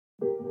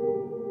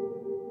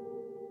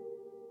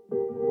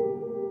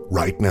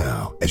Right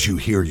now, as you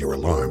hear your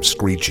alarm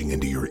screeching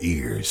into your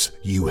ears,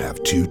 you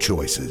have two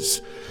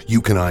choices.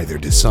 You can either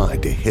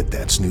decide to hit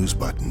that snooze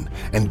button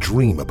and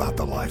dream about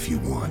the life you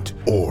want,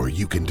 or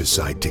you can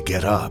decide to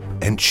get up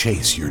and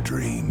chase your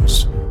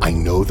dreams. I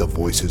know the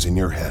voices in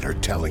your head are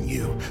telling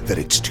you that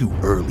it's too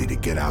early to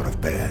get out of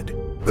bed,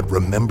 but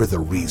remember the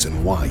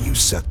reason why you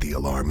set the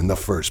alarm in the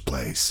first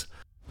place.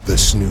 The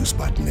snooze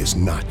button is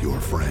not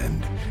your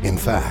friend. In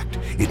fact,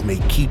 it may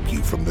keep you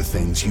from the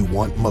things you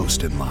want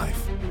most in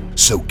life.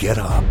 So get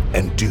up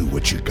and do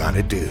what you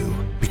gotta do,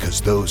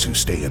 because those who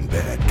stay in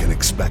bed can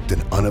expect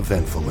an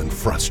uneventful and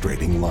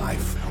frustrating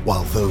life,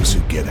 while those who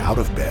get out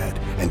of bed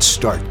and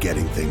start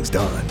getting things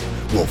done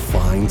will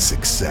find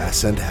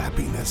success and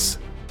happiness.